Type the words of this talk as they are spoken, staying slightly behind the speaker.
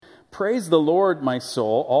Praise the Lord, my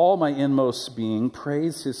soul, all my inmost being,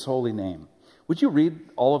 praise his holy name. Would you read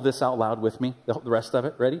all of this out loud with me, the rest of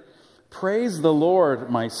it? Ready? Praise the Lord,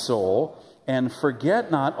 my soul, and forget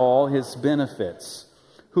not all his benefits,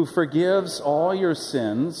 who forgives all your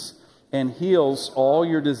sins and heals all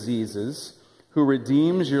your diseases, who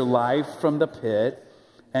redeems your life from the pit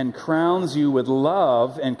and crowns you with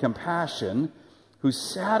love and compassion, who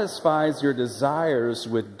satisfies your desires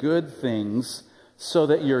with good things so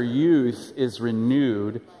that your youth is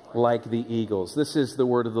renewed like the eagles. This is the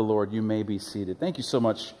word of the Lord. You may be seated. Thank you so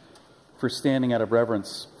much for standing out of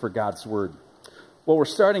reverence for God's word. Well, we're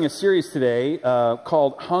starting a series today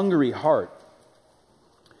called Hungry Heart.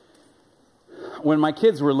 When my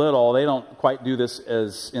kids were little, they don't quite do this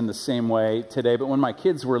as in the same way today, but when my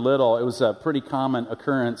kids were little, it was a pretty common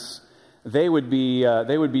occurrence. They would be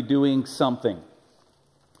doing something.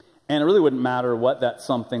 And it really wouldn't matter what that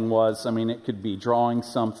something was. I mean, it could be drawing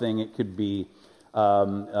something. It could be,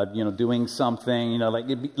 doing something.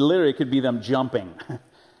 Literally, it could be them jumping.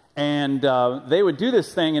 And they would do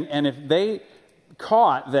this thing. And if they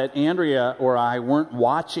caught that Andrea or I weren't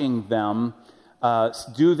watching them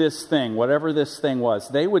do this thing, whatever this thing was,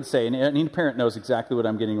 they would say, and any parent knows exactly what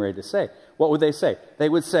I'm getting ready to say. What would they say? They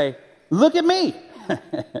would say, "Look at me.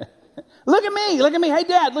 Look at me. Look at me. Hey,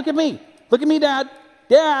 Dad, look at me. Look at me, Dad.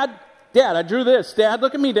 Dad, I drew this. Dad,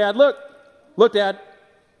 look at me, Dad. Look, Dad."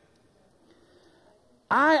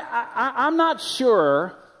 I'm not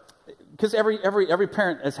sure, because every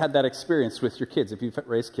parent has had that experience with your kids. If you've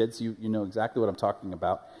raised kids, you know exactly what I'm talking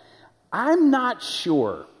about. I'm not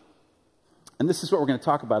sure, and this is what we're going to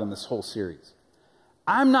talk about in this whole series.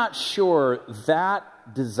 I'm not sure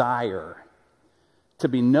that desire to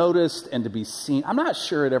be noticed and to be seen, I'm not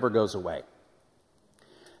sure it ever goes away.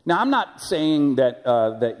 Now, I'm not saying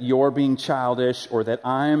that you're being childish or that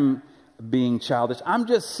I'm being childish. I'm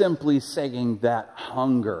just simply saying that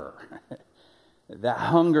hunger, that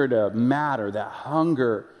hunger to matter, that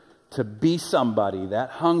hunger to be somebody, that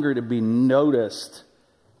hunger to be noticed,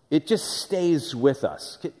 it just stays with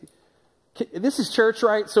us. This is church,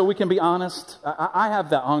 right? So we can be honest. I have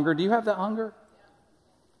that hunger. Do you have that hunger?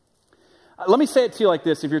 Let me say it to you like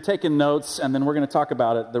this, if you're taking notes, and then we're going to talk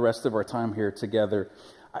about it the rest of our time here together.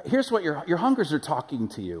 Here's what your hungers are talking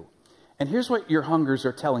to you. And here's what your hungers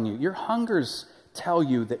are telling you. Your hungers tell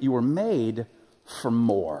you that you were made for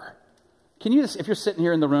more. Can you just, if you're sitting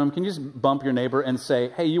here in the room, can you just bump your neighbor and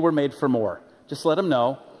say, "Hey, you were made for more"? Just let them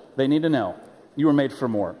know. They need to know. You were made for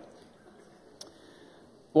more.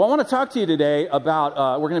 Well, I want to talk to you today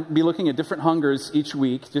about, we're going to be looking at different hungers each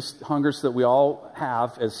week, just hungers that we all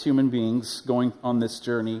have as human beings going on this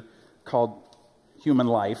journey called human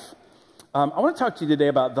life. I want to talk to you today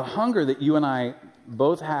about the hunger that you and I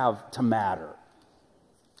both have to matter.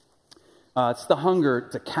 It's the hunger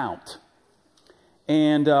to count.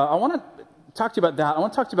 And I want to talk to you about that. I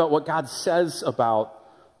want to talk to you about what God says about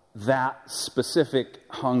that specific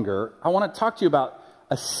hunger. I want to talk to you about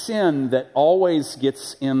a sin that always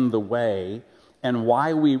gets in the way and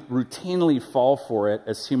why we routinely fall for it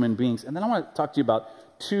as human beings. And then I want to talk to you about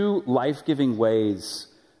two life-giving ways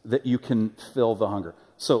that you can fill the hunger.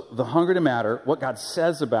 So the hunger to matter, what God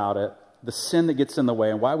says about it, the sin that gets in the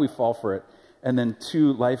way and why we fall for it, and then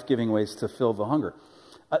two life-giving ways to fill the hunger.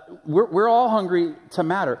 We're all hungry to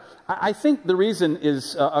matter. I think the reason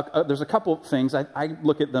is, there's a couple of things. I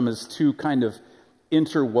look at them as two kind of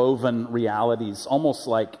interwoven realities, almost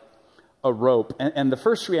like a rope. And the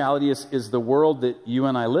first reality is the world that you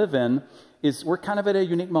and I live in, is we're kind of at a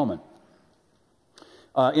unique moment.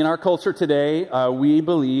 In our culture today, we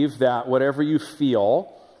believe that whatever you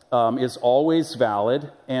feel is always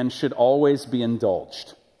valid and should always be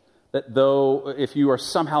indulged. That though if you are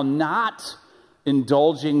somehow not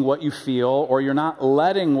indulging what you feel, or you're not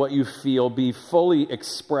letting what you feel be fully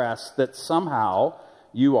expressed, that somehow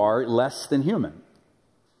you are less than human.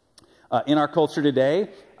 In our culture today,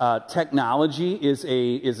 technology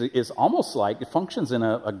is almost like, it functions in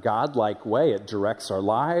a godlike way. It directs our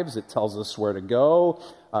lives. It tells us where to go.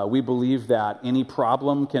 We believe that any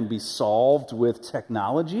problem can be solved with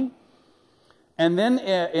technology. And then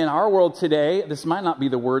in our world today, this might not be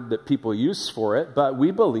the word that people use for it, but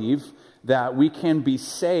we believe that we can be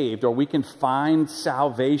saved, or we can find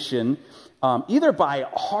salvation either by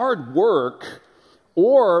hard work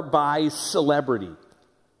or by celebrity.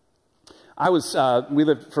 We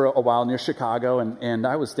lived for a while near Chicago, and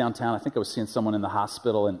I was downtown. I think I was seeing someone in the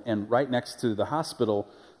hospital, and right next to the hospital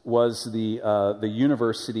was the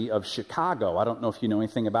University of Chicago. I don't know if you know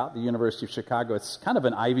anything about the University of Chicago. It's kind of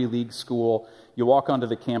an Ivy League school. You walk onto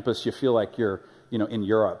the campus, you feel like you're in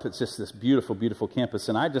Europe. It's just this beautiful, beautiful campus.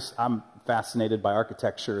 And I'm fascinated by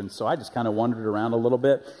architecture. And so I just kind of wandered around a little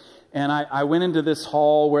bit. And I went into this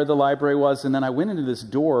hall where the library was. And then I went into this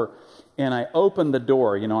door and I opened the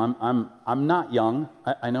door. I'm not young.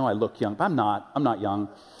 I know I look young, but I'm not young.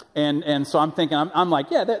 And so I'm thinking, I'm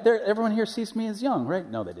like, yeah, everyone here sees me as young, right?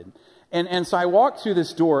 No, they didn't. And so I walked through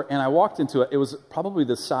this door, and I walked into it. It was probably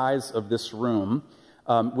the size of this room,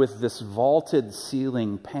 with this vaulted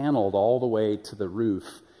ceiling paneled all the way to the roof.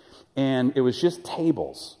 And it was just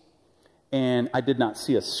tables. And I did not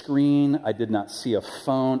see a screen. I did not see a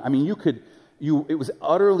phone. I mean, it was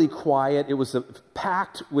utterly quiet. It was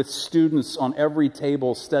packed with students on every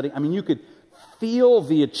table studying. I mean, you could feel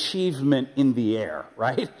the achievement in the air,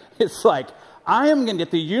 right? It's like, I am going to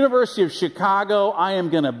get the University of Chicago. I am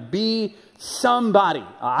going to be somebody.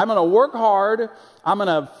 I'm going to work hard. I'm going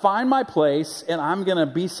to find my place, and I'm going to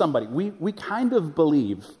be somebody. We kind of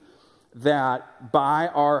believe that by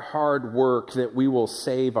our hard work that we will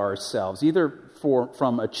save ourselves, either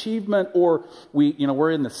from achievement or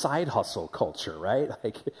we're in the side hustle culture, right?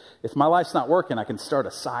 Like, if my life's not working, I can start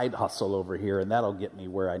a side hustle over here, and that'll get me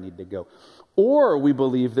where I need to go. Or we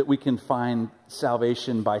believe that we can find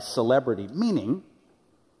salvation by celebrity, meaning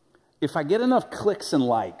if I get enough clicks and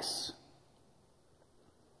likes,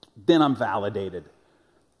 then I'm validated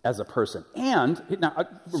as a person. And now,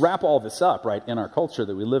 wrap all this up, right, in our culture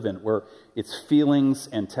that we live in, where it's feelings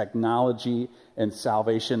and technology and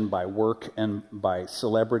salvation by work and by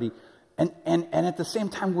celebrity. And at the same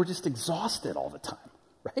time, we're just exhausted all the time,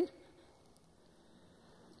 right?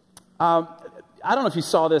 I don't know if you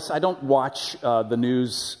saw this. I don't watch the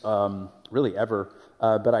news really ever,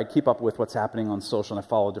 but I keep up with what's happening on social, and I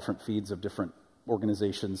follow different feeds of different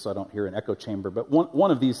organizations, so I don't hear an echo chamber. But one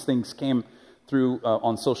of these things came through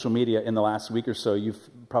on social media in the last week or so. You've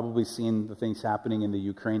probably seen the things happening in the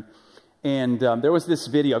Ukraine. And there was this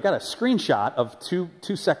video. I got a screenshot of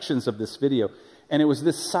two sections of this video. And it was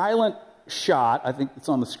this silent shot. I think it's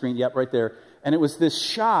on the screen. Yep, right there. And it was this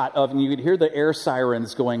shot of, and you could hear the air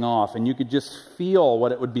sirens going off, and you could just feel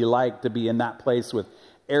what it would be like to be in that place with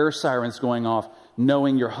air sirens going off,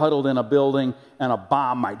 knowing you're huddled in a building and a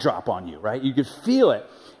bomb might drop on you, right? You could feel it.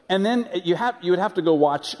 And then you would have to go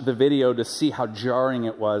watch the video to see how jarring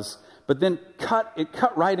it was. But then it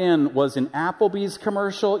cut right in was an Applebee's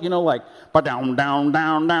commercial, like, ba-down, down,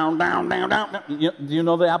 down, down, down, down, down. Do you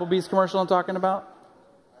know the Applebee's commercial I'm talking about?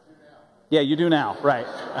 I do now. Yeah, you do now, right.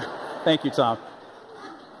 Thank you, Tom.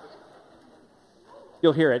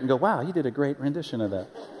 You'll hear it and go, wow, you did a great rendition of that.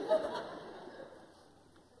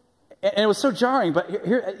 And it was so jarring, but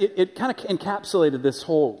here it kind of encapsulated this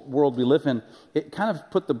whole world we live in. It kind of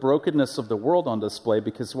put the brokenness of the world on display,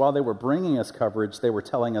 because while they were bringing us coverage, they were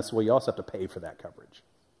telling us, well, you also have to pay for that coverage.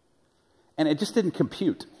 And it just didn't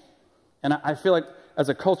compute. And I feel like as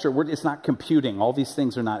a culture, it's not computing. All these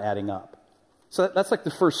things are not adding up. So that's like the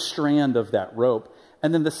first strand of that rope.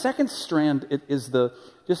 And then the second strand is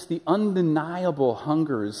just the undeniable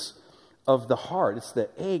hungers of the heart. It's the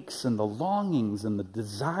aches and the longings and the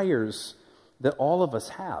desires that all of us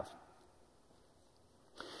have.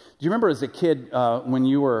 Do you remember as a kid when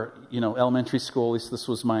you were, elementary school? At least this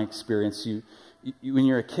was my experience. When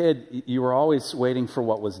you're a kid, you were always waiting for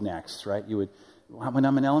what was next, right? When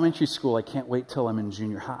I'm in elementary school, I can't wait till I'm in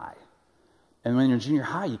junior high. And when you're in junior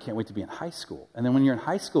high, you can't wait to be in high school. And then when you're in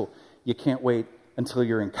high school, you can't wait until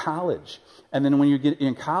you're in college. And then when you get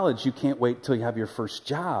in college, you can't wait till you have your first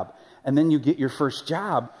job. And then you get your first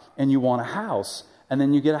job and you want a house. And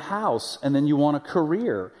then you get a house and then you want a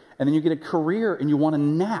career. And then you get a career and you want a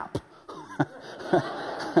nap.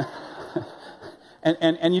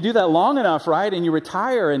 and you do that long enough, right? And you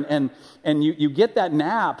retire and you get that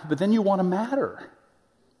nap, but then you want to matter.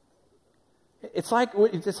 It's like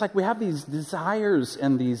we have these desires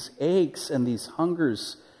and these aches and these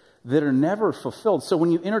hungers that are never fulfilled. So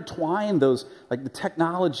when you intertwine those, like the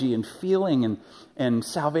technology and feeling and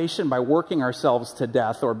salvation by working ourselves to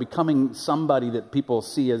death or becoming somebody that people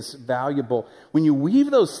see as valuable, when you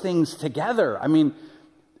weave those things together, I mean,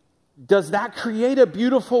 does that create a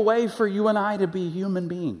beautiful way for you and I to be human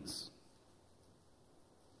beings?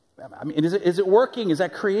 I mean, is it working? Is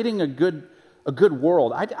that creating a good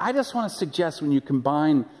world? I just want to suggest, when you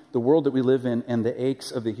combine the world that we live in and the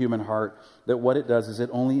aches of the human heart, that what it does is it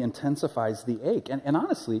only intensifies the ache. And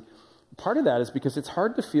honestly, part of that is because it's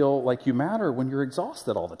hard to feel like you matter when you're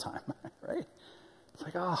exhausted all the time, right? It's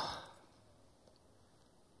like,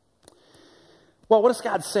 Well, what does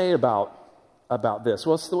God say about this?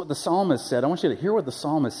 Well, it's what the psalmist said. I want you to hear what the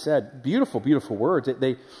psalmist said. Beautiful, beautiful words.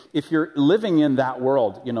 If you're living in that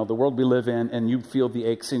world, the world we live in, and you feel the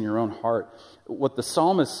aches in your own heart, what the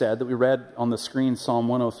psalmist said that we read on the screen, Psalm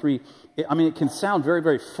 103, it can sound very,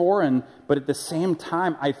 very foreign, but at the same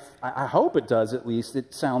time, I hope it does at least,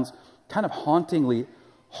 it sounds kind of hauntingly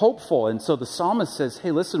hopeful. And so the psalmist says,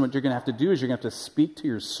 hey, listen, what you're going to have to do is you're going to have to speak to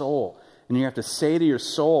your soul. And you have to say to your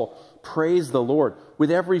soul, praise the Lord.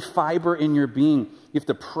 With every fiber in your being, you have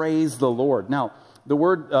to praise the Lord. Now, the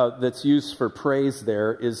word that's used for praise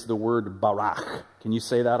there is the word barach. Can you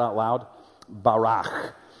say that out loud?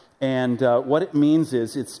 Barach. And what it means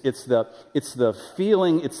is it's the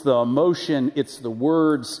feeling, it's the emotion, it's the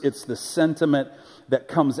words, it's the sentiment that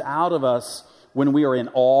comes out of us when we are in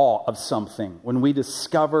awe of something, when we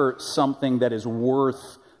discover something that is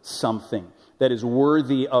worth something, that is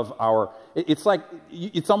worthy of our...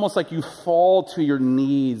 It's almost like you fall to your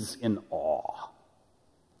knees in awe.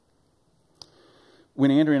 When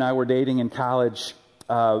Andrea and I were dating in college,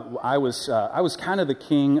 I was kind of the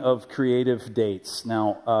king of creative dates.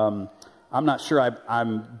 Now, I'm not sure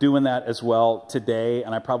I'm doing that as well today,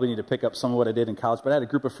 and I probably need to pick up some of what I did in college, but I had a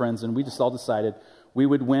group of friends, and we just all decided we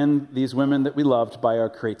would win these women that we loved by our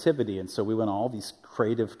creativity, and so we went on all these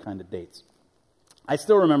creative kind of dates. I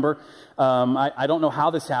still remember, I don't know how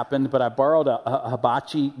this happened, but I borrowed a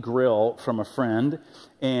hibachi grill from a friend,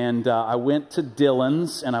 and I went to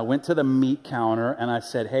Dillon's, and I went to the meat counter, and I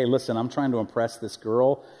said, hey, listen, I'm trying to impress this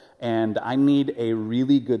girl, and I need a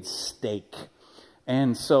really good steak.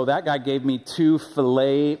 And so that guy gave me 2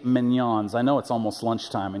 filet mignons. I know it's almost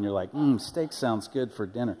lunchtime, and you're like, steak sounds good for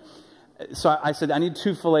dinner. So I said, I need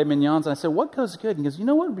 2 filet mignons. And I said, what goes good? And he goes, you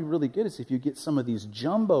know what would be really good is if you get some of these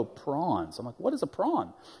jumbo prawns. I'm like, what is a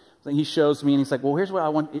prawn? So he shows me, and he's like, well, here's what I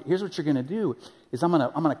want. Here's what you're going to do is I'm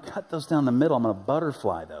gonna cut those down the middle. I'm going to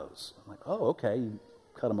butterfly those. I'm like, oh, okay. You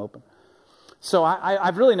cut them open. So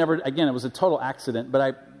I've really never, again, it was a total accident, but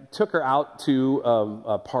I took her out to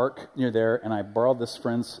a park near there, and I borrowed this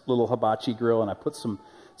friend's little hibachi grill, and I put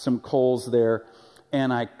some coals there.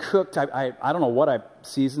 And I cooked, I don't know what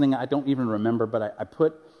seasoning, I don't even remember, but I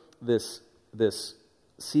put this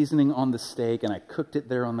seasoning on the steak, and I cooked it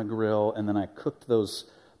there on the grill, and then I cooked those.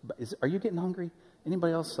 Are you getting hungry?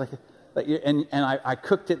 Anybody else? And I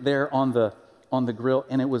cooked it there on the grill,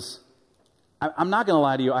 and it was, I'm not going to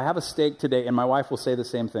lie to you, I have a steak today, and my wife will say the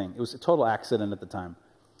same thing. It was a total accident at the time.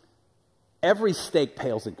 Every steak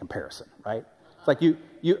pales in comparison, right? It's like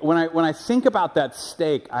when I think about that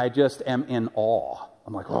steak, I just am in awe.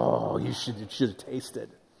 I'm like, oh, you should have tasted.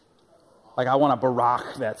 Like, I want to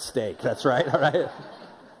barach that steak. That's right, all right?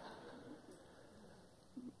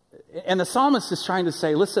 And the psalmist is trying to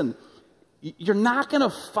say, listen, you're not going to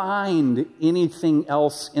find anything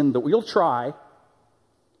else in the world. You'll try,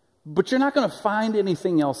 but you're not going to find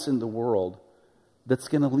anything else in the world that's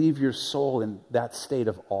going to leave your soul in that state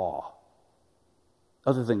of awe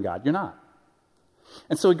other than God. You're not.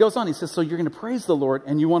 And so he goes on, he says, so you're going to praise the Lord,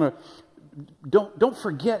 and you want to, don't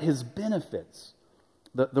forget his benefits,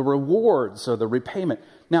 the rewards or the repayment.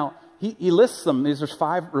 Now, he lists them. There's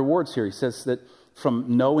 5 rewards here. He says that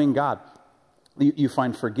from knowing God, you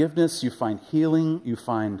find forgiveness, you find healing, you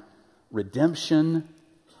find redemption.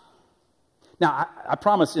 Now, I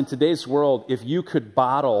promise in today's world, if you could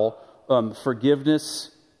bottle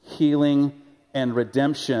forgiveness, healing, and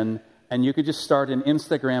redemption, and you could just start an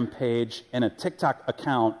Instagram page and a TikTok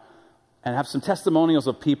account and have some testimonials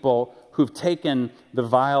of people who've taken the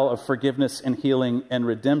vial of forgiveness and healing and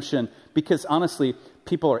redemption, because honestly,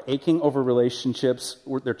 people are aching over relationships.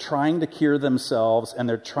 They're trying to cure themselves, and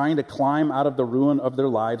they're trying to climb out of the ruin of their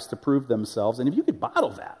lives to prove themselves. And if you could bottle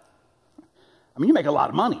that, I mean, you make a lot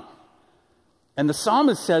of money. And the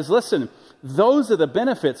psalmist says, listen, those are the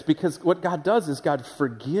benefits, because what God does is God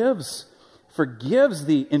forgives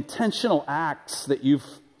the intentional acts that you've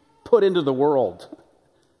put into the world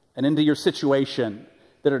and into your situation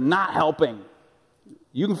that are not helping.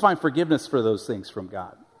 You can find forgiveness for those things from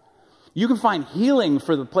God. You can find healing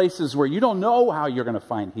for the places where you don't know how you're going to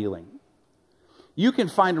find healing. You can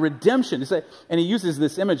find redemption. And he uses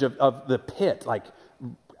this image of the pit, like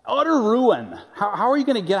utter ruin. How are you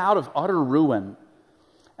going to get out of utter ruin?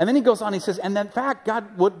 And then he goes on, he says, and in fact,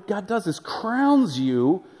 what God does is crowns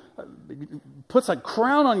you, puts a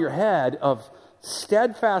crown on your head of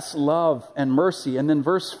steadfast love and mercy. And then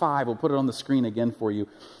verse 5, we'll put it on the screen again for you,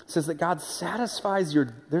 says that God satisfies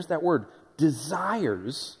there's that word,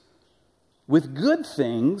 desires with good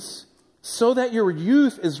things so that your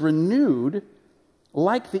youth is renewed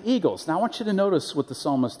like the eagles. Now I want you to notice what the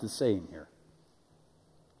psalmist is saying here.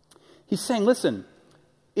 He's saying, listen,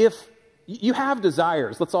 if you have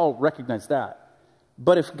desires, let's all recognize that.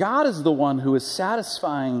 But if God is the one who is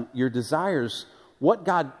satisfying your desires,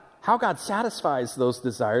 how God satisfies those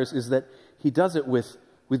desires is that he does it with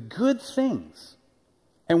with good things.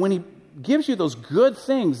 And when he gives you those good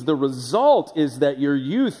things, the result is that your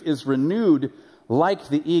youth is renewed like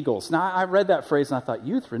the eagles. Now, I read that phrase and I thought,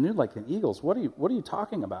 youth renewed like the eagles? What are you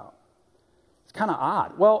talking about? It's kind of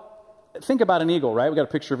odd. Well, think about an eagle, right? We got a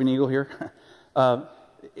picture of an eagle here.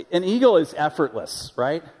 An eagle is effortless,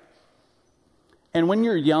 right? And when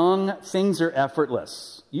you're young, things are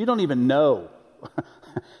effortless. You don't even know.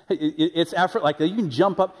 It's effort like that. You can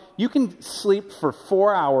jump up. You can sleep for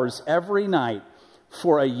 4 hours every night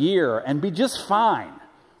for a year and be just fine,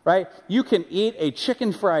 right? You can eat a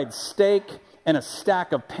chicken fried steak and a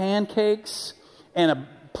stack of pancakes and a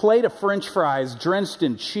plate of French fries drenched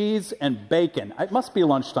in cheese and bacon. It must be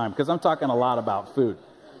lunchtime because I'm talking a lot about food.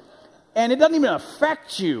 And it doesn't even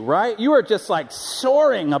affect you, right? You are just like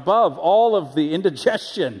soaring above all of the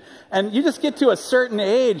indigestion. And you just get to a certain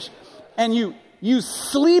age and you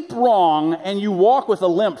sleep wrong and you walk with a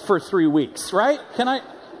limp for 3 weeks, right? Can I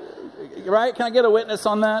get a witness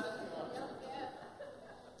on that?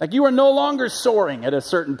 Like you are no longer soaring at a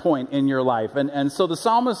certain point in your life. And so the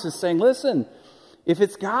psalmist is saying, listen, if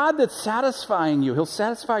it's God that's satisfying you, he'll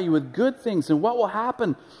satisfy you with good things. And what will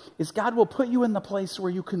happen is God will put you in the place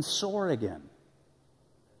where you can soar again.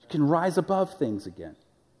 You can rise above things again.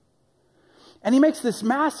 And he makes this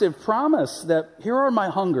massive promise that here are my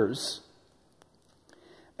hungers.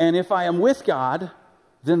 And if I am with God,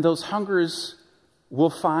 then those hungers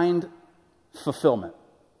will find fulfillment.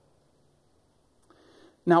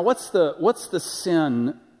 Now, what's the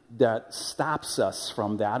sin that stops us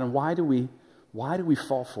from that, and why do we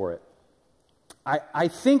fall for it? I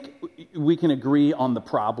think we can agree on the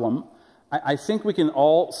problem. I think we can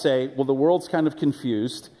all say, well, the world's kind of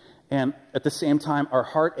confused, and at the same time, our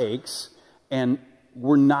heart aches, and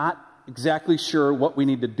we're not exactly sure what we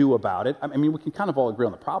need to do about it. I mean, we can kind of all agree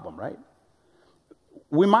on the problem, right?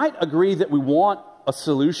 We might agree that we want a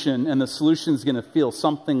solution, and the solution is going to feel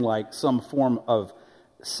something like some form of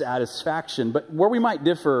satisfaction. But where we might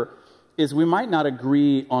differ is we might not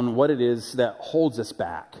agree on what it is that holds us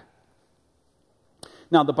back.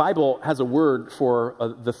 Now, the Bible has a word for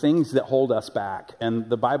the things that hold us back, and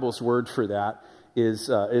the Bible's word for that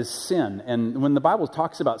is sin. And when the Bible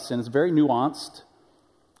talks about sin, it's very nuanced.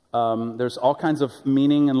 There's all kinds of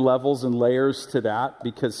meaning and levels and layers to that,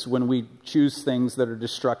 because when we choose things that are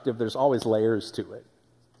destructive, there's always layers to it.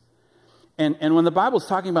 And when the Bible's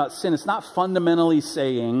talking about sin, it's not fundamentally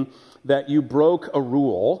saying that you broke a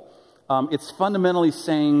rule. It's fundamentally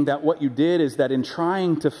saying that what you did is that in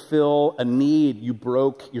trying to fill a need, you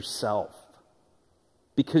broke yourself.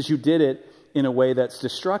 Because you did it in a way that's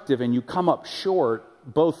destructive, and you come up short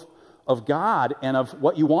both of God and of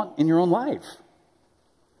what you want in your own life.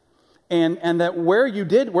 And that where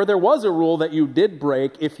there was a rule that you did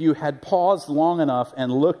break, if you had paused long enough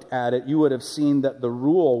and looked at it, you would have seen that the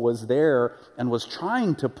rule was there and was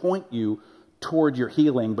trying to point you toward your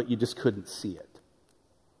healing, but you just couldn't see it.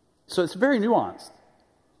 So it's very nuanced.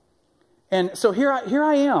 And so here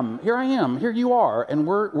I am, here you are, and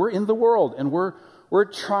we're in the world, and we're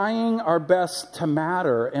trying our best to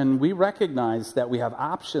matter, and we recognize that we have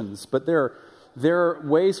options, but there are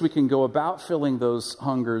ways we can go about filling those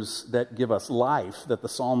hungers that give us life, that the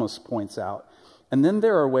psalmist points out. And then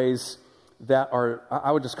there are ways that are,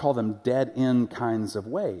 I would just call them dead-end kinds of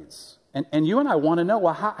ways. And you and I want to know,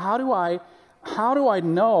 well, how do I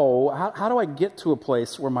know, how do I get to a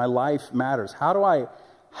place where my life matters? How do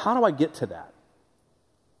I get to that?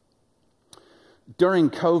 During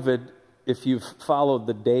COVID, if you've followed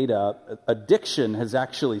the data, addiction has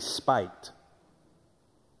actually spiked.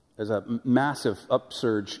 There's a massive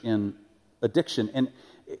upsurge in addiction. And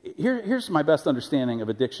here's my best understanding of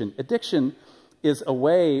addiction. Addiction is a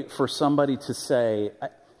way for somebody to say,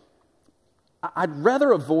 I'd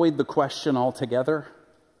rather avoid the question altogether,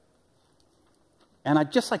 and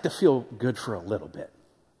I'd just like to feel good for a little bit.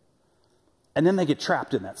 And then they get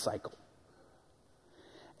trapped in that cycle.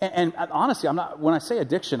 And honestly, when I say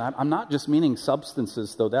addiction, I'm not just meaning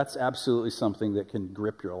substances, though that's absolutely something that can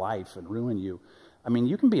grip your life and ruin you. I mean,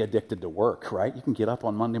 you can be addicted to work, right? You can get up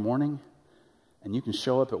on Monday morning and you can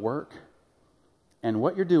show up at work. And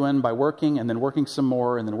what you're doing by working and then working some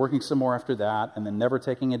more and then working some more after that and then never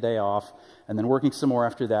taking a day off and then working some more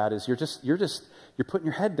after that is you're putting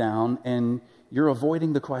your head down and you're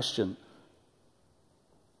avoiding the question.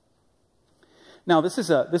 Now, this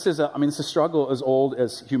is a struggle as old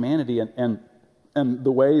as humanity, and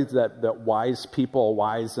the ways that wise people,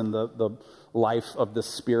 wise in the life of the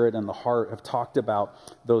spirit and the heart, have talked about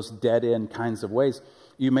those dead-end kinds of ways.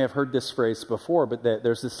 You may have heard this phrase before, but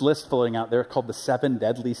there's this list floating out there called the 7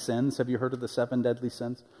 deadly sins. Have you heard of the 7 deadly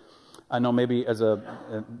sins? I know maybe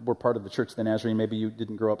we're part of the Church of the Nazarene, maybe you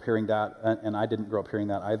didn't grow up hearing that, and I didn't grow up hearing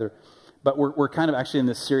that either. But we're kind of actually in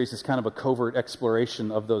this series is kind of a covert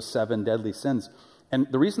exploration of those 7 deadly sins. And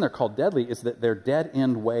the reason they're called deadly is that they're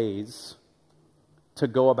dead-end ways to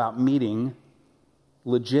go about meeting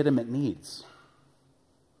legitimate needs.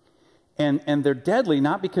 And they're deadly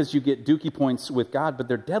not because you get dookie points with God, but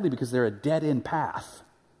they're deadly because they're a dead-end path.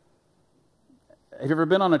 Have you ever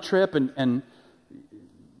been on a trip and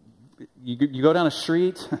you go down a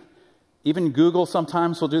street? Even Google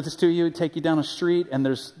sometimes will do this to you, take you down a street, and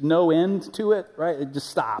there's no end to it, right? It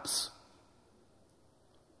just stops.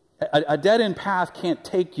 A dead-end path can't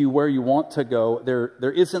take you where you want to go.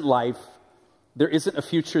 There isn't life. There isn't a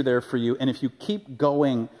future there for you. And if you keep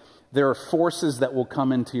going, there are forces that will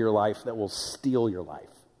come into your life that will steal your life.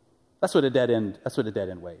 That's what a dead end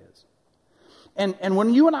way is. And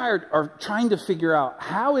when you and I are trying to figure out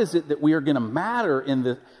how is it that we are going to matter in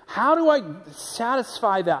the, how do I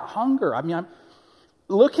satisfy that hunger? I mean,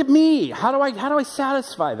 look at me. How do I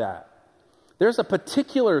satisfy that? There's a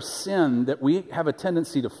particular sin that we have a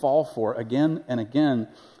tendency to fall for again and again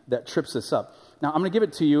that trips us up. Now, I'm going to give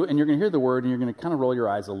it to you, and you're going to hear the word, and you're going to kind of roll your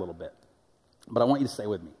eyes a little bit. But I want you to stay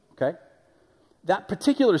with me, okay? That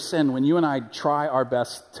particular sin, when you and I try our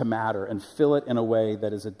best to matter and fill it in a way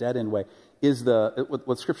that is a dead-end way, is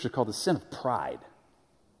what Scripture called the sin of pride.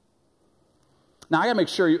 Now, I got to make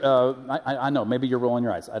sure, I know, maybe you're rolling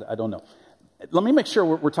your eyes. I don't know. Let me make sure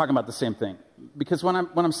we're talking about the same thing. Because when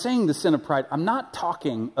I'm saying the sin of pride, I'm not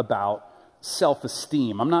talking about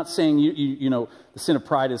self-esteem. I'm not saying, you know, the sin of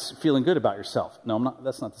pride is feeling good about yourself. No, I'm not.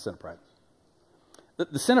 That's not the sin of pride.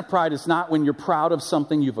 The sin of pride is not when you're proud of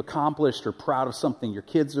something you've accomplished, or proud of something your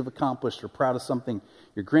kids have accomplished, or proud of something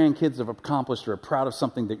your grandkids have accomplished, or proud of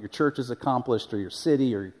something that your church has accomplished, or your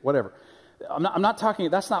city, or whatever. I'm not talking,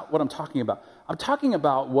 that's not what I'm talking about. I'm talking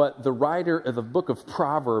about what the writer of the book of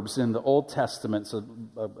Proverbs in the Old Testament,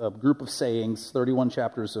 a group of sayings, 31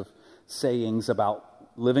 chapters of sayings about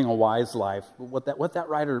living a wise life, what that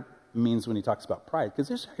writer means when he talks about pride.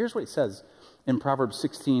 Because here's what he says in Proverbs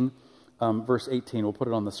 16, verse 18. We'll put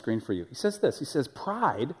it on the screen for you. He says this. He says,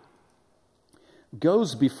 pride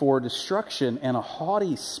goes before destruction, and a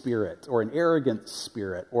haughty spirit, or an arrogant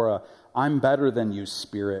spirit, or a I'm better than you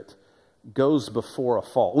spirit goes before a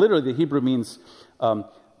fall. Literally, the Hebrew means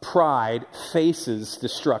pride faces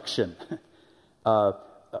destruction.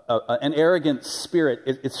 An arrogant spirit,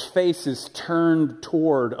 its face is turned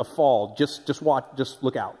toward a fall. Just watch, just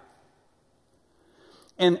look out.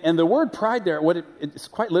 And the word pride there, it's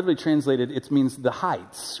quite literally translated, it means the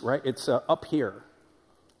heights, right? It's up here.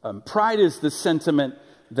 Pride is the sentiment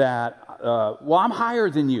that, well, I'm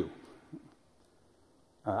higher than you.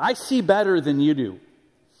 I see better than you do.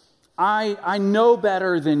 I know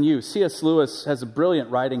better than you. C.S. Lewis has a brilliant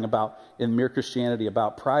writing in Mere Christianity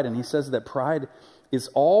about pride, and he says that pride is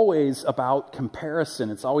always about comparison.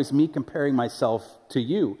 It's always me comparing myself to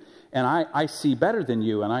you, and I see better than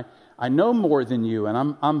you, and I know more than you,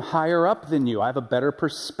 and I'm higher up than you. I have a better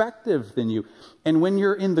perspective than you. And when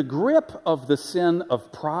you're in the grip of the sin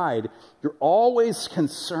of pride, you're always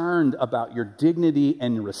concerned about your dignity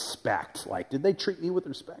and respect. Like, did they treat me with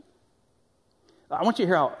respect? I want you to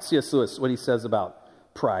hear how C.S. Lewis, what he says about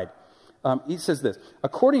pride. He says this: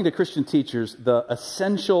 according to Christian teachers, the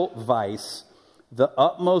essential vice, the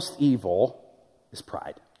utmost evil, is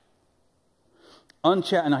pride.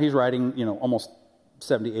 Now he's writing, almost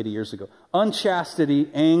 70, 80 years ago. Unchastity,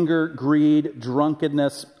 anger, greed,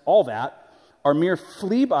 drunkenness, all that are mere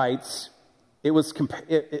flea bites.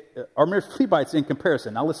 Are mere flea bites in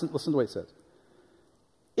comparison. Now listen to what he says.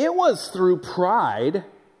 It was through pride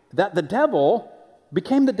that the devil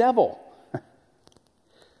became the devil.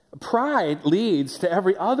 Pride leads to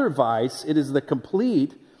every other vice. It is the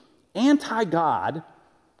complete anti-God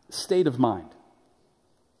state of mind.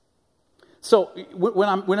 So when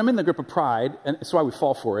I'm in the grip of pride, and it's why we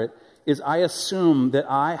fall for it, is I assume that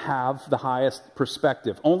I have the highest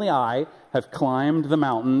perspective. Only I have climbed the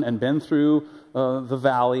mountain and been through the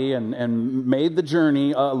valley and made the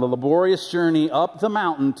journey, a laborious journey up the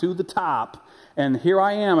mountain to the top. And here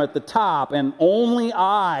I am at the top, and only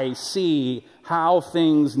I see how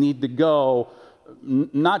things need to go,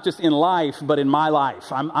 not just in life, but in my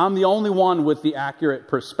life. I'm the only one with the accurate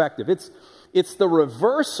perspective. It's the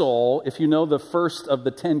reversal. If you know the first of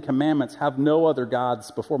the 10 commandments, have no other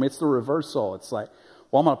gods before me. It's the reversal. It's like,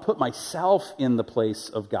 well, I'm going to put myself in the place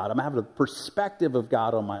of God. I'm going to have the perspective of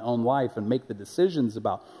God on my own life and make the decisions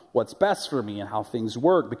about what's best for me and how things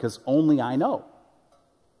work, because only I know.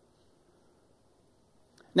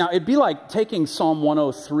 Now, it'd be like taking Psalm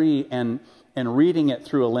 103 and reading it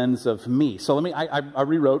through a lens of me. So I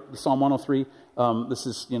rewrote Psalm 103. This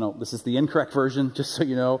is the incorrect version, just so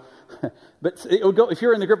you know. But it would go, if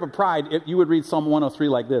you're in the grip of pride, you would read Psalm 103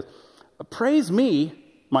 like this. Praise me,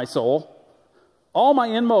 my soul, all my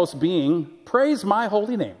inmost being, praise my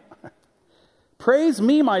holy name. Praise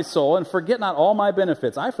me, my soul, and forget not all my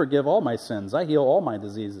benefits. I forgive all my sins. I heal all my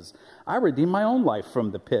diseases. I redeem my own life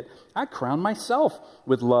from the pit. I crown myself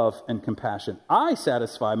with love and compassion. I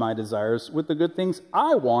satisfy my desires with the good things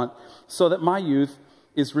I want, so that my youth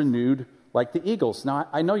is renewed like the eagles. Now,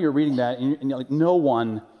 I know you're reading that, and you're like, no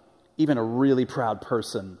one, even a really proud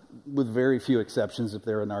person, with very few exceptions if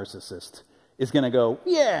they're a narcissist, is going to go,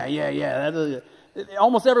 yeah.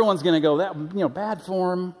 Almost everyone's going to go, that, bad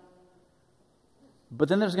form. But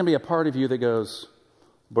then there's going to be a part of you that goes,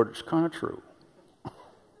 but it's kind of true.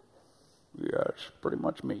 Yeah, it's pretty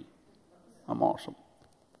much me. I'm awesome.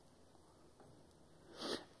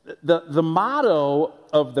 The motto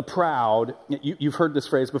of the proud, you've heard this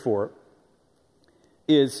phrase before,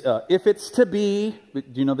 is if it's to be, do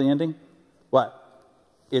you know the ending? What?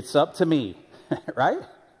 It's up to me, right?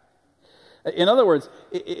 In other words,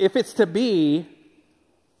 if it's to be,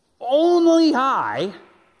 only I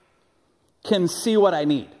can see what I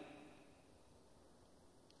need.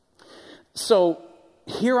 So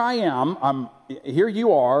here I am, here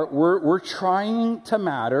you are, we're trying to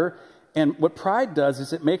matter, and what pride does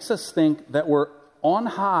is it makes us think that we're on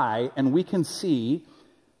high and we can see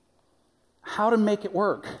how to make it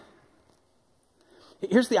work.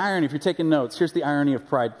 Here's the irony, if you're taking notes, here's the irony of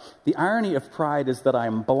pride. The irony of pride is that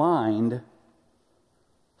I'm blind,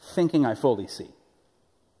 thinking I fully see.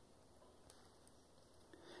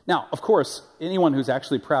 Now, of course, anyone who's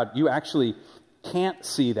actually proud, you actually can't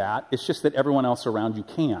see that. It's just that everyone else around you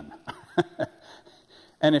can.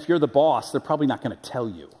 And if you're the boss, they're probably not going to tell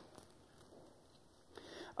you.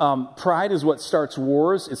 Pride is what starts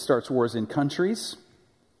wars. It starts wars in countries.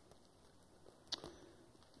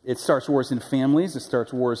 It starts wars in families. It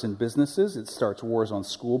starts wars in businesses. It starts wars on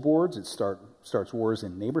school boards. It starts wars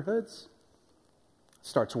in neighborhoods. It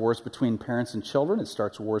starts wars between parents and children. It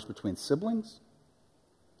starts wars between siblings.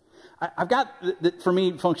 I've got, for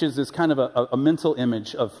me, functions as kind of a mental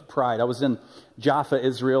image of pride. I was in Jaffa,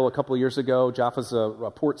 Israel, a couple of years ago. Jaffa's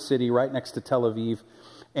a port city right next to Tel Aviv.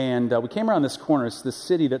 And we came around this corner. It's this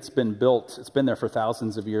city that's been built. It's been there for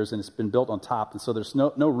thousands of years, and it's been built on top. And so there's no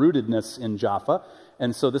rootedness in Jaffa.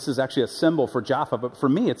 And so this is actually a symbol for Jaffa. But for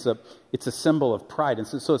me, it's a symbol of pride. And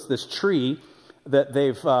so it's this tree that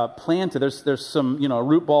they've planted. There's some, a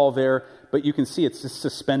root ball there, but you can see it's just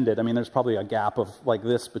suspended. I mean, there's probably a gap of like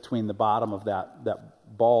this between the bottom of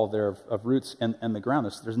that ball there of roots and the ground.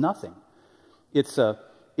 There's nothing. It's a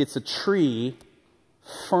tree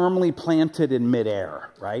firmly planted in midair,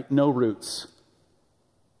 right? No roots.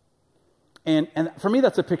 And for me,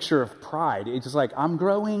 that's a picture of pride. It's just like, I'm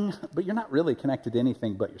growing, but you're not really connected to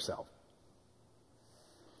anything but yourself.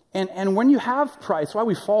 And when you have pride, it's why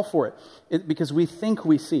we fall for it, because we think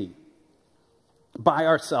we see by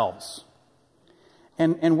ourselves.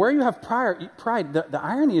 And where you have pride, the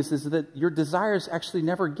irony is that your desires actually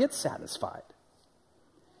never get satisfied.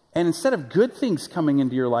 And instead of good things coming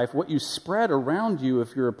into your life, what you spread around you,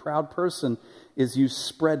 if you're a proud person, is you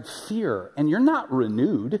spread fear. And you're not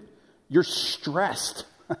renewed, you're stressed.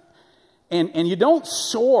 and you don't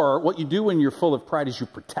soar. What you do when you're full of pride is you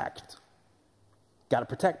protect. Got to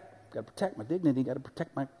protect my dignity, got to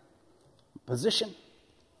protect my position.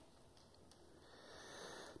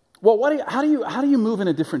 Well, how do you move in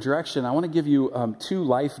a different direction? I want to give you two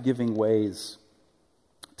life-giving ways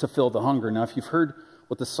to fill the hunger. Now, if you've heard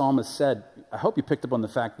what the psalmist said, I hope you picked up on the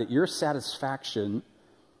fact that your satisfaction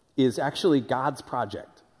is actually God's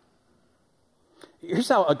project. Here's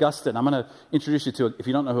how Augustine, I'm going to introduce you to it. If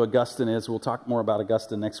you don't know who Augustine is, we'll talk more about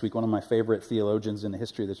Augustine next week, one of my favorite theologians in the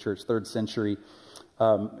history of the church, 3rd century,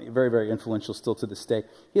 very, very influential still to this day.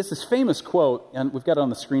 He has this famous quote, and we've got it on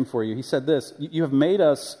the screen for you. He said this, "You have made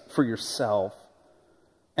us for yourself,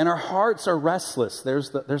 and our hearts are restless." There's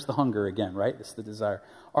the hunger again, right? It's the desire.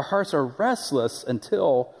 Our hearts are restless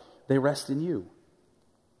until they rest in you.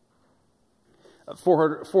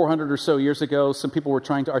 400 or so years ago, some people were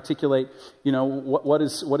trying to articulate, what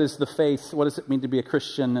is the faith? What does it mean to be a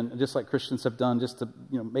Christian? And just like Christians have done, just to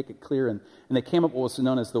make it clear. And they came up with what's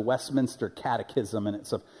known as the Westminster Catechism, and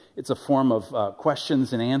It's a form of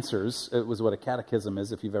questions and answers. It was what a catechism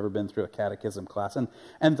is, if you've ever been through a catechism class.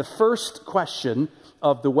 And the first question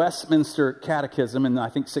of the Westminster Catechism in, I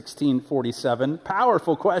think, 1647,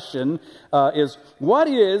 powerful question, is, what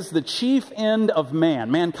is the chief end of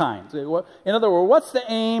mankind? In other words, what's the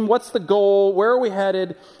aim? What's the goal? Where are we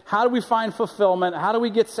headed? How do we find fulfillment? How do we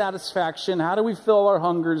get satisfaction? How do we fill our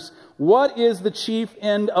hungers? What is the chief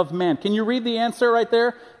end of man? Can you read the answer right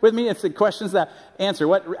there with me? It's the questions that answer.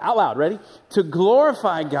 What? Out loud, ready? To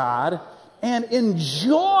glorify God and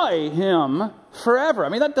enjoy Him forever. I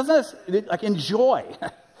mean, that doesn't, like, enjoy,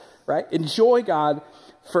 right? Enjoy God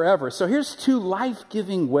forever. So here's two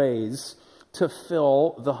life-giving ways to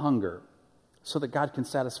fill the hunger so that God can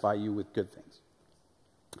satisfy you with good things.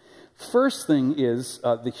 First thing is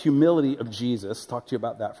the humility of Jesus. Talk to you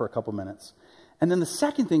about that for a couple minutes. And then the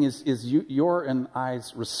second thing is your and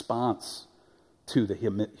I's response to the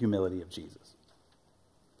humility of Jesus.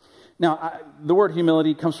 Now, the word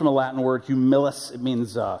humility comes from a Latin word, humilis. It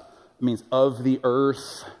means of the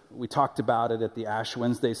earth. We talked about it at the Ash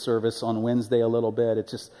Wednesday service on Wednesday a little bit.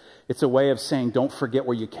 It's a way of saying don't forget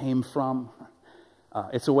where you came from.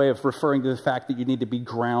 It's a way of referring to the fact that you need to be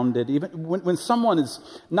grounded. Even when someone is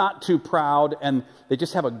not too proud and they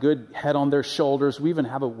just have a good head on their shoulders, we even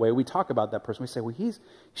have a way we talk about that person. We say, well,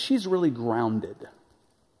 she's really grounded.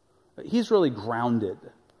 He's really grounded.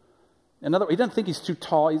 In other words, he doesn't think he's too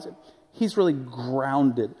tall. He's really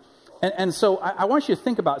grounded. And so I want you to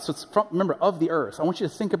think about, remember, of the earth. I want you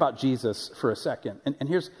to think about Jesus for a second. And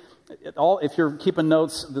here's, if you're keeping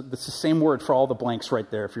notes, it's the same word for all the blanks right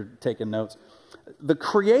there if you're taking notes. The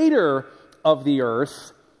creator of the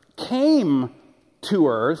earth came to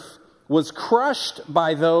earth, was crushed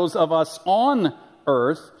by those of us on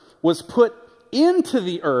earth, was put into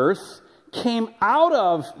the earth, came out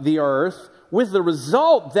of the earth, with the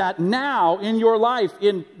result that now in your life,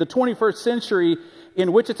 in the 21st century,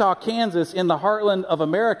 in Wichita, Kansas, in the heartland of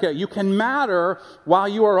America, you can matter while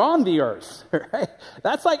you are on the earth. Right?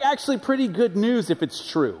 That's like actually pretty good news if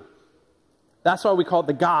it's true. That's why we call it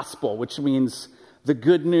the gospel, which means the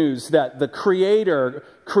good news that the Creator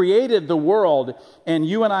created the world and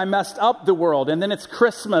you and I messed up the world. And then it's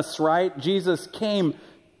Christmas, right? Jesus came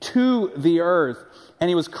to the earth and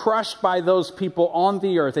he was crushed by those people on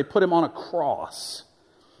the earth. They put him on a cross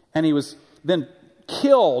and he was then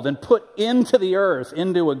killed and put into the earth,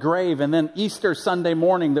 into a grave. And then Easter Sunday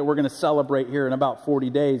morning that we're going to celebrate here in about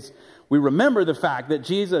 40 days, we remember the fact that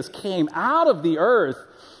Jesus came out of the earth.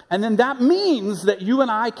 And then that means that you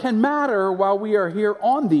and I can matter while we are here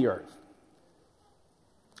on the earth.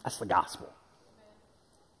 That's the gospel.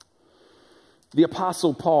 The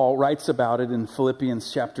Apostle Paul writes about it in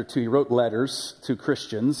Philippians chapter 2. He wrote letters to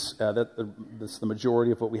Christians. That's the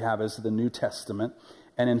majority of what we have as the New Testament.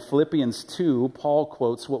 And in Philippians 2, Paul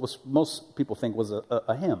quotes what most people think was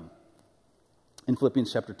a hymn in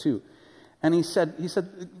Philippians chapter 2. And he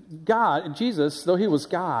said, God, Jesus, though he was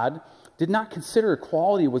God, did not consider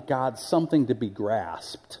equality with God something to be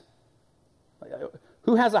grasped.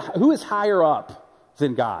 Who is higher up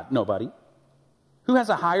than God? Nobody. Who has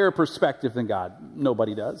a higher perspective than God?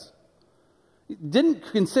 Nobody does. Didn't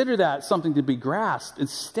consider that something to be grasped.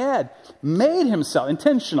 Instead, made himself,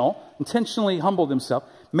 intentionally humbled himself,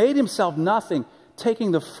 made himself nothing,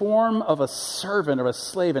 taking the form of a servant or a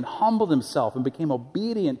slave, and humbled himself and became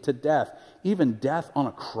obedient to death, even death on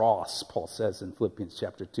a cross, Paul says in Philippians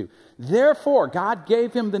chapter 2. Therefore, God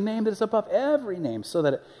gave him the name that is above every name, so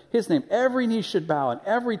that at his name every knee should bow and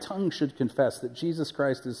every tongue should confess that Jesus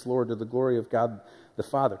Christ is Lord, to the glory of God the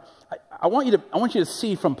Father. I want you to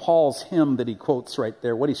see from Paul's hymn that he quotes right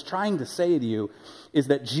there, what he's trying to say to you is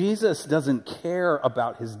that Jesus doesn't care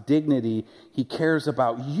about his dignity, he cares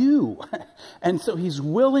about you. And so he's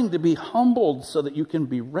willing to be humbled so that you can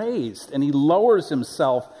be raised. And he lowers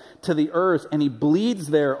himself to the earth and he bleeds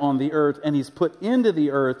there on the earth and he's put into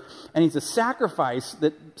the earth and he's a sacrifice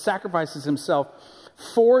that sacrifices himself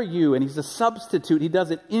for you, and he's a substitute. He does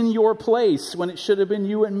it in your place when it should have been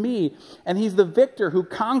you and me. And he's the victor who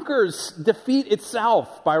conquers defeat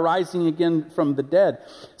itself by rising again from the dead.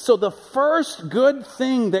 So the first good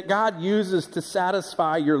thing that God uses to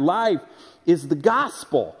satisfy your life is the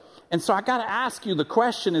gospel. And so I got to ask you, the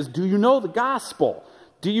question is, do you know the gospel?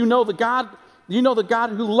 Do you know the God? Do you know the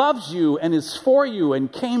God who loves you and is for you and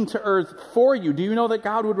came to earth for you? Do you know that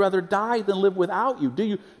God would rather die than live without you?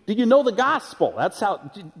 Do you know the gospel? That's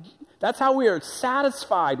how we are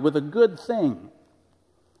satisfied with a good thing.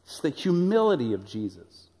 It's the humility of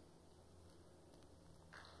Jesus.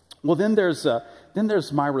 Well, then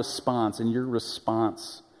there's my response and your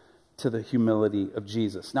response to the humility of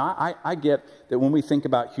Jesus. Now, I get that when we think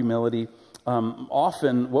about humility,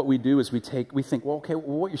 often what we do is we think, well, okay,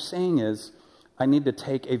 well, what you're saying is I need to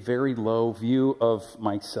take a very low view of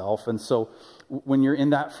myself. And so when you're in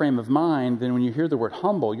that frame of mind, then when you hear the word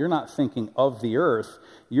humble, you're not thinking of the earth.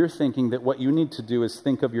 You're thinking that what you need to do is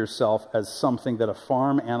think of yourself as something that a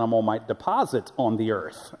farm animal might deposit on the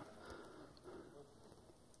earth.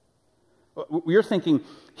 You're thinking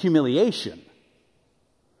humiliation.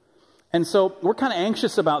 And so we're kind of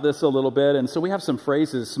anxious about this a little bit, and so we have some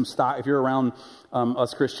phrases, some stock. If you're around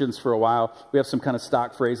us Christians for a while, we have some kind of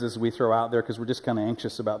stock phrases we throw out there because we're just kind of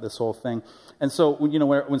anxious about this whole thing. And so,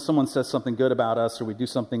 when someone says something good about us, or we do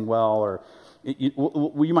something well, or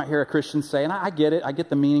you might hear a Christian say, and I get it, I get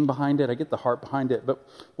the meaning behind it, I get the heart behind it, but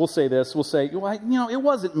we'll say this, we'll say, well, it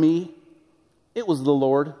wasn't me, it was the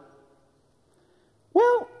Lord.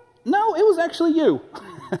 Well, no, it was actually you.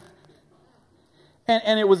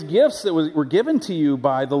 And it was gifts that were given to you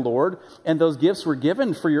by the Lord, and those gifts were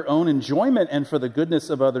given for your own enjoyment and for the goodness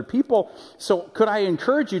of other people. So could I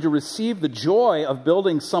encourage you to receive the joy of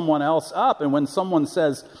building someone else up? And when someone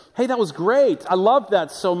says, hey, that was great, I love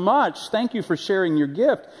that so much, thank you for sharing your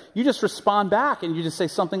gift, you just respond back and you just say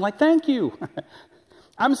something like, thank you.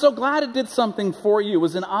 I'm so glad it did something for you. It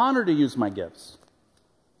was an honor to use my gifts.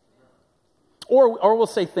 Or we'll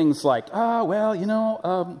say things like, oh,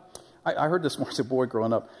 well, I heard this once as a boy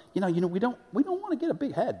growing up. We don't want to get a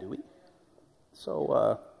big head, do we?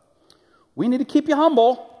 So we need to keep you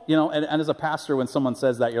humble. And as a pastor, when someone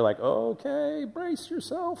says that, you're like, okay, brace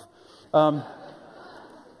yourself.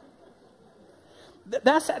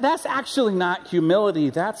 That's actually not humility.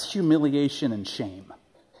 That's humiliation and shame.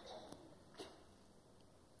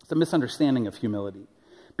 It's a misunderstanding of humility.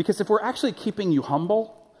 Because if we're actually keeping you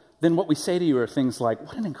humble, then what we say to you are things like,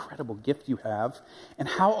 what an incredible gift you have, and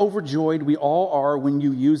how overjoyed we all are when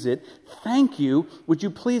you use it. Thank you. Would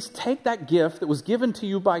you please take that gift that was given to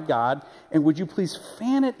you by God, and would you please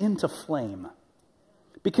fan it into flame?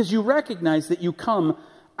 Because you recognize that you come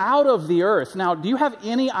out of the earth. Now, do you have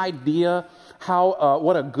any idea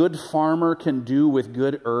what a good farmer can do with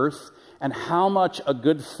good earth, and how much a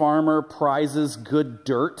good farmer prizes good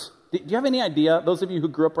dirt? Do you have any idea? Those of you who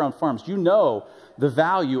grew up around farms, you know the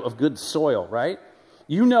value of good soil, right?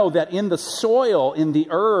 You know that in the soil, in the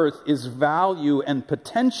earth, is value and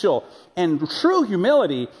potential. And true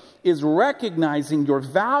humility is recognizing your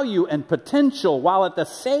value and potential while at the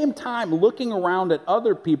same time looking around at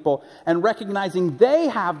other people and recognizing they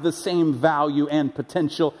have the same value and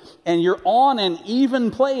potential, and you're on an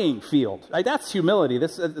even playing field. That's humility.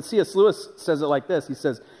 C.S. Lewis says it like this. He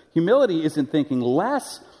says, humility isn't thinking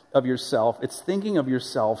less of yourself, it's thinking of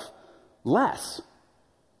yourself less.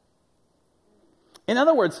 In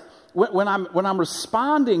other words, when I'm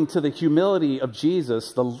responding to the humility of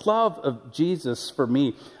Jesus, the love of Jesus for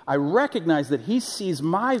me, I recognize that he sees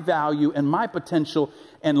my value and my potential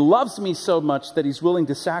and loves me so much that he's willing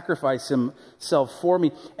to sacrifice himself for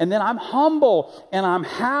me. And then I'm humble and I'm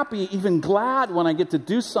happy, even glad when I get to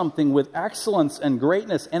do something with excellence and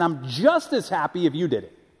greatness. And I'm just as happy if you did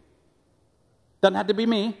it. Doesn't have to be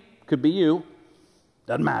me. Could be you.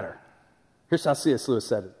 Doesn't matter. Here's how C.S. Lewis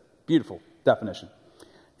said it. Beautiful definition.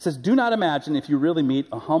 It says, do not imagine if you really meet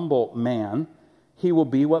a humble man, he will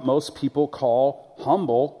be what most people call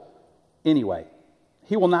humble anyway.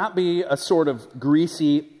 He will not be a sort of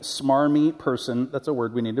greasy, smarmy person. That's a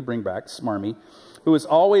word we need to bring back, smarmy, who is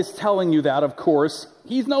always telling you that, of course,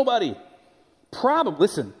 he's nobody.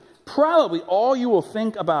 Probably all you will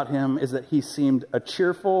think about him is that he seemed a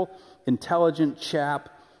cheerful, intelligent chap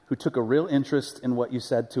who took a real interest in what you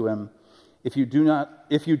said to him. If you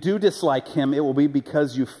do dislike him, it will be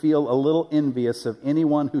because you feel a little envious of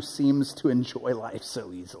anyone who seems to enjoy life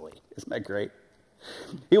so easily. Isn't that great?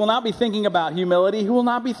 He will not be thinking about humility. He will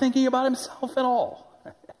not be thinking about himself at all.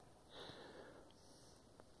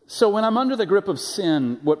 So when I'm under the grip of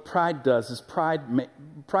sin, what pride does is pride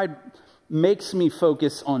makes me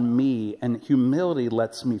focus on me, and humility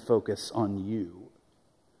lets me focus on you.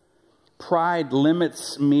 Pride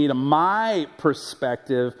limits me to my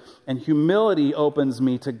perspective, and humility opens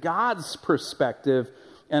me to God's perspective.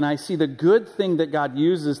 And I see the good thing that God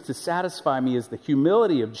uses to satisfy me is the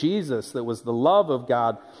humility of Jesus that was the love of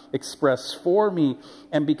God expressed for me.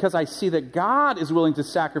 And because I see that God is willing to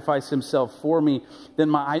sacrifice himself for me,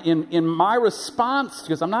 then in my response,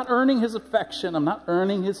 because I'm not earning his affection, I'm not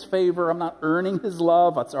earning his favor, I'm not earning his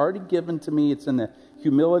love, it's already given to me. It's in the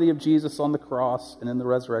humility of Jesus on the cross and in the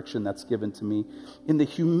resurrection that's given to me. In the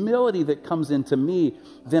humility that comes into me,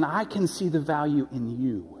 then I can see the value in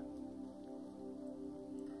you.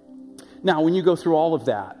 Now, when you go through all of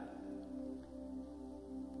that,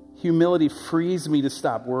 humility frees me to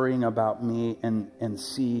stop worrying about me and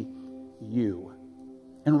see you.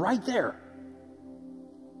 And right there,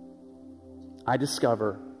 I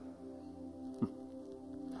discover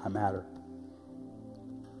I matter.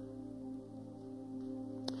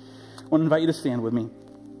 I want to invite you to stand with me.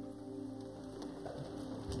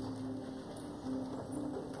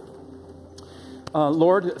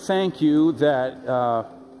 Lord, thank you that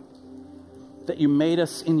you made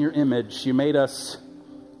us in your image. You made us,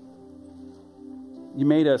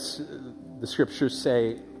 the scriptures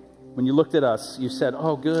say, when you looked at us, you said,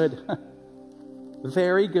 oh, good,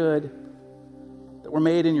 very good, that we're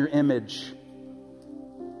made in your image.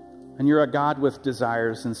 And you're a God with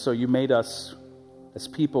desires, and so you made us as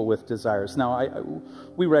people with desires. Now,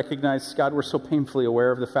 we recognize, God, we're so painfully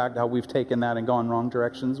aware of the fact how we've taken that and gone wrong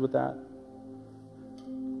directions with that.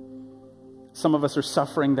 Some of us are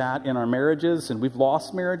suffering that in our marriages, and we've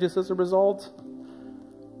lost marriages as a result.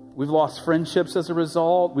 We've lost friendships as a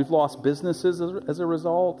result. We've lost businesses as a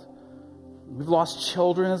result. We've lost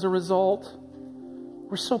children as a result.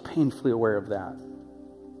 We're so painfully aware of that.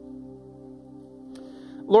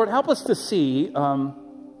 Lord, help us to see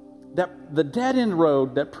that the dead-end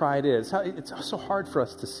road that pride is. It's so hard for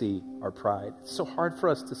us to see our pride. It's so hard for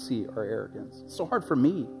us to see our arrogance. It's so hard for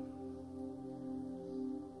me.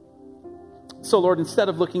 So, Lord, instead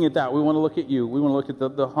of looking at that, we want to look at you. We want to look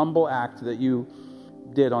at the humble act that you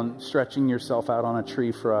did on stretching yourself out on a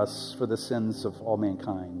tree for us, for the sins of all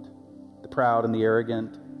mankind. The proud and the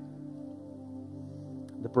arrogant,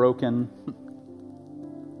 the broken.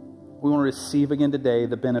 We want to receive again today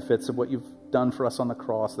the benefits of what you've done for us on the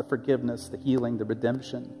cross, the forgiveness, the healing, the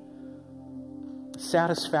redemption, the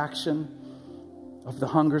satisfaction of the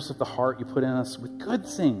hungers of the heart you put in us with good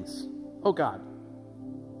things. Oh, God.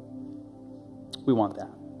 We want that.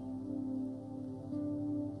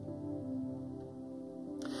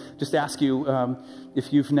 Just ask you,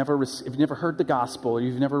 if you've never heard the gospel, or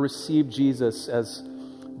you've never received Jesus as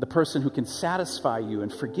the person who can satisfy you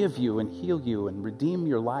and forgive you and heal you and redeem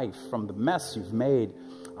your life from the mess you've made,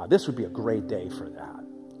 this would be a great day for that.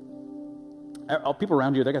 People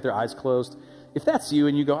around you, they got their eyes closed. If that's you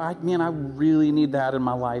and you go, man, I really need that in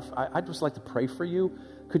my life, I'd just like to pray for you.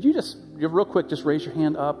 Could you just, real quick, just raise your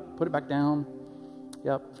hand up, put it back down?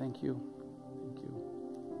 Yep, thank you. Thank you.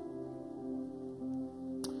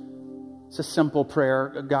 It's a simple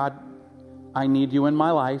prayer. God, I need you in my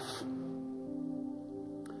life.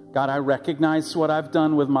 God, I recognize what I've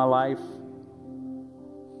done with my life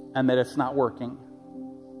and that it's not working.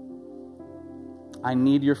 I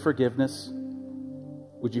need your forgiveness.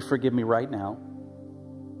 Would you forgive me right now?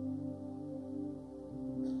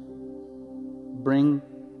 Bring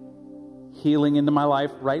healing into my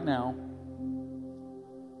life right now.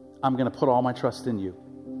 I'm going to put all my trust in you.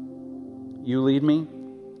 You lead me.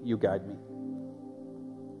 You guide me.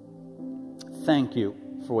 Thank you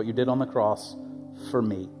for what you did on the cross for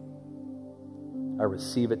me. I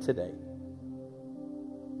receive it today.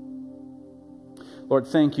 Lord,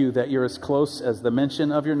 thank you that you're as close as the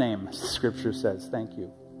mention of your name, Scripture says. Thank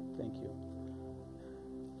you. Thank you.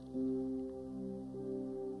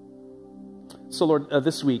 So, Lord,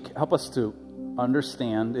 this week, help us to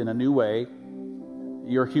understand in a new way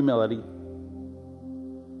your humility.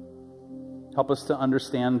 Help us to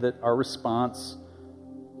understand that our response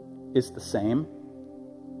is the same,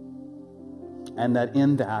 and that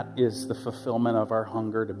in that is the fulfillment of our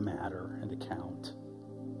hunger to matter and to count.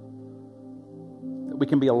 That we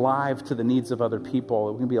can be alive to the needs of other people.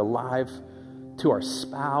 That we can be alive to our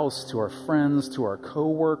spouse, to our friends, to our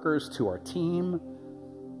co-workers, to our team,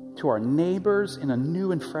 to our neighbors in a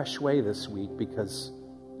new and fresh way this week because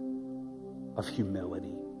of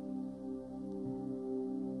humility.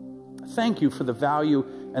 Thank you for the value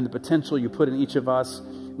and the potential you put in each of us.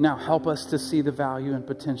 Now help us to see the value and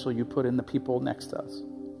potential you put in the people next to us.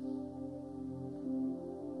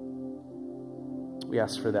 We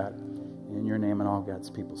ask for that in your name, and all God's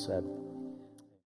people said.